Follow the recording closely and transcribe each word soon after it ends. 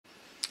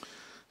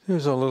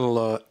Here's a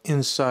little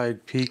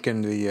inside peek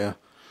into the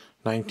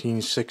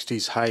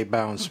 1960s high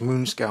bounce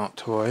Moon Scout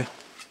toy.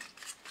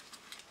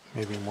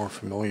 Maybe more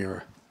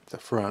familiar at the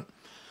front.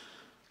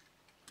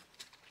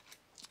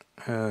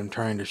 I'm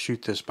trying to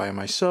shoot this by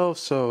myself,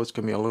 so it's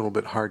going to be a little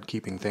bit hard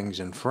keeping things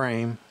in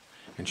frame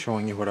and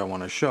showing you what I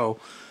want to show.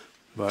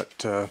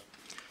 But a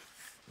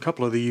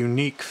couple of the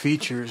unique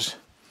features.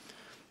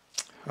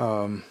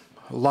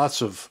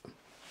 Lots of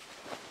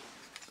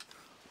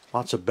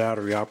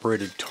battery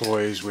operated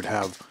toys would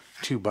have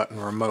 2-button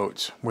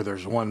remotes where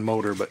there's one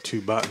motor but 2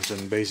 buttons,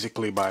 and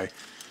basically by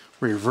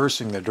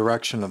reversing the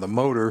direction of the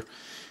motor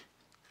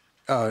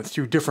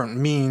through different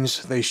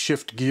means they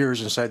shift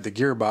gears inside the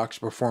gearbox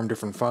to perform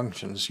different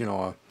functions. You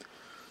know,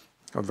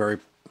 a very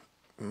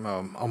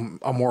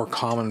a more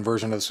common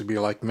version of this would be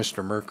like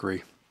Mr.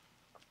 Mercury,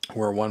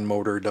 where one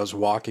motor does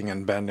walking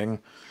and bending,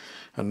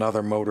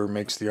 another motor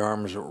makes the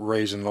arms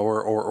raise and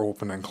lower or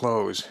open and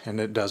close, and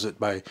it does it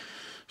by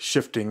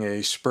shifting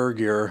a spur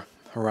gear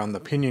around the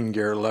pinion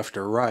gear left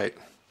or right.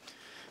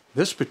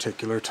 This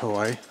particular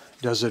toy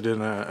does it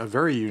in a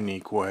very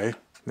unique way.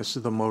 This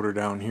is the motor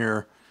down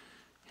here.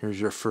 Here's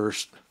your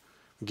first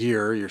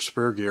gear, your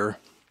spur gear,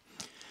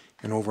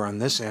 and over on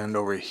this end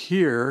over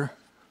here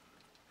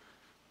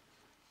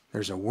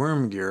there's a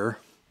worm gear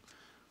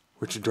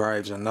which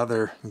drives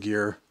another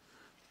gear.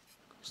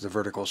 It's the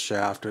vertical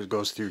shaft. It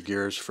goes through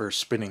gears for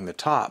spinning the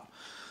top.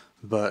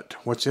 But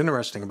what's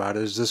interesting about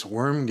it is this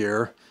worm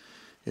gear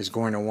is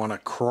going to want to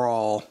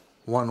crawl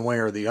one way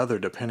or the other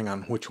depending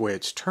on which way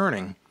it's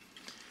turning,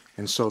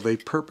 and so they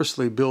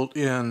purposely built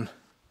in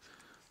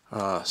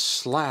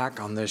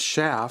slack on this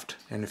shaft.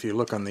 And if you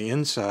look on the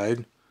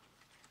inside,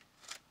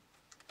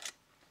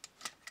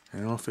 I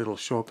don't know if it'll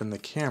show up in the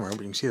camera, but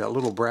you can see that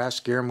little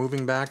brass gear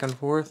moving back and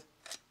forth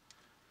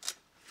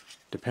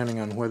depending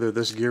on whether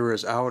this gear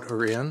is out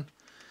or in.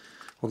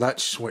 Well,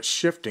 that's what's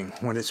shifting.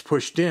 When it's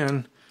pushed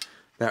in,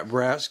 that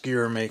brass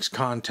gear makes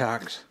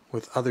contact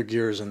with other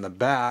gears in the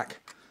back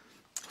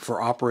for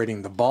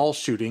operating the ball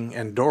shooting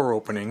and door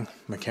opening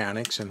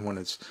mechanics, and when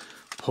it's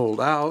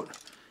pulled out,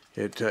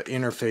 it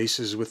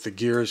interfaces with the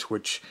gears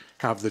which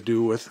have to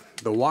do with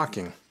the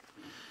walking.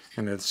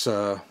 And it's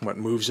what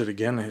moves it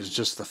again is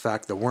just the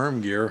fact the worm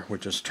gear,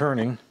 which is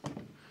turning.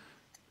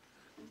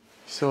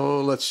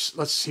 So let's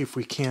see if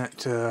we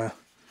can't. I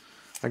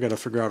got to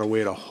figure out a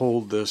way to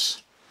hold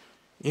this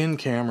in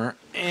camera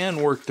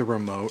and work the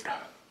remote.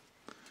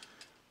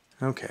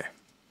 Okay.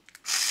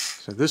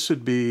 So this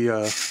would be,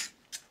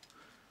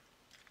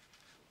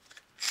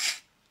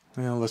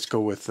 well, let's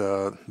go with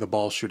the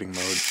ball shooting mode.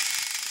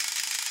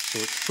 So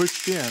it's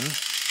pushed in.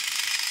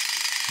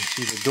 You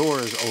see the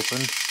door is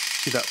opened.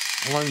 See that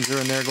plunger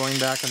in there going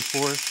back and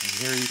forth? And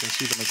here you can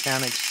see the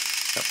mechanics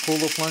that pull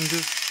the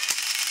plunger.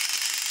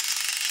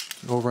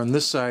 Over on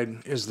this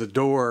side is the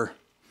door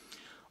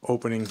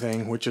opening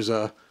thing, which is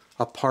a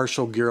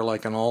partial gear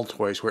like an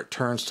Altoids, where it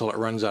turns till it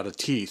runs out of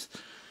teeth.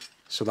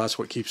 So that's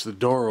what keeps the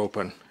door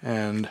open.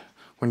 And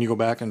when you go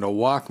back into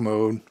walk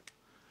mode,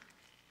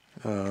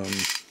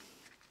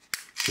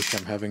 which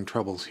I'm having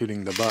trouble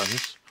hitting the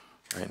buttons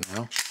right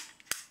now.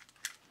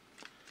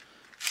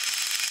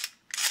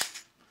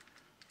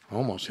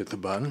 Almost hit the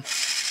button.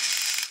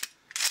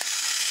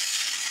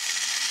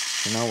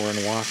 So now we're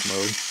in walk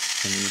mode,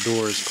 and the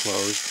door is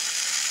closed.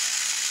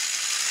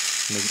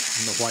 And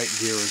the white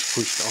gear is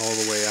pushed all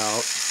the way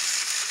out.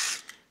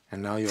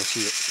 And now you'll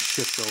see it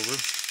shift over.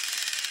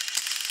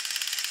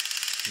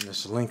 And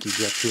this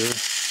linkage up here,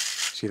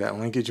 see that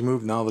linkage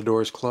move? Now the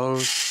door is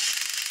closed.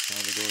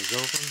 Now the door is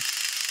open.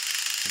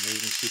 And there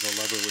you can see the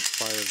lever which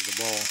fires the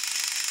ball.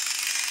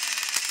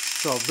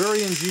 So a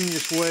very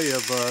ingenious way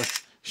of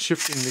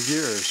shifting the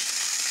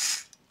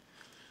gears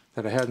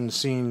that I hadn't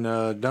seen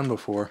done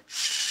before.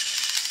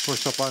 Of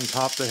course, up on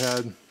top of the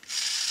head,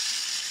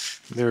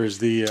 there's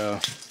the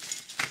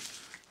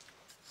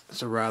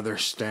it's a rather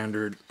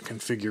standard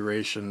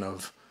configuration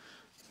of,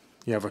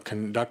 you have a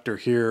conductor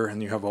here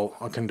and you have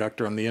a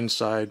conductor on the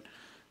inside,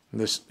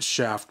 and this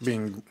shaft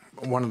being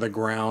one of the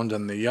ground,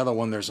 and the other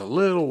one there's a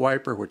little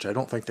wiper which I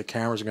don't think the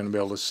camera's going to be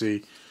able to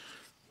see,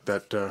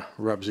 that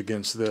rubs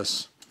against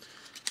this.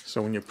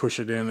 So when you push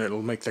it in,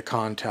 it'll make the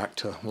contact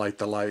to light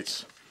the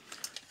lights.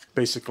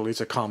 Basically,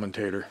 it's a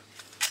commutator.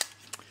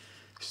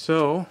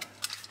 So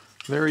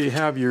there you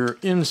have your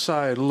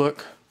inside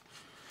look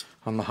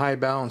on the high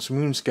balance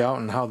Moon Scout,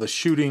 and how the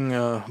shooting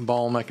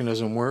ball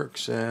mechanism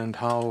works, and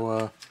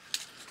how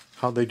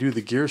they do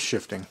the gear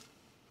shifting.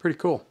 Pretty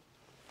cool.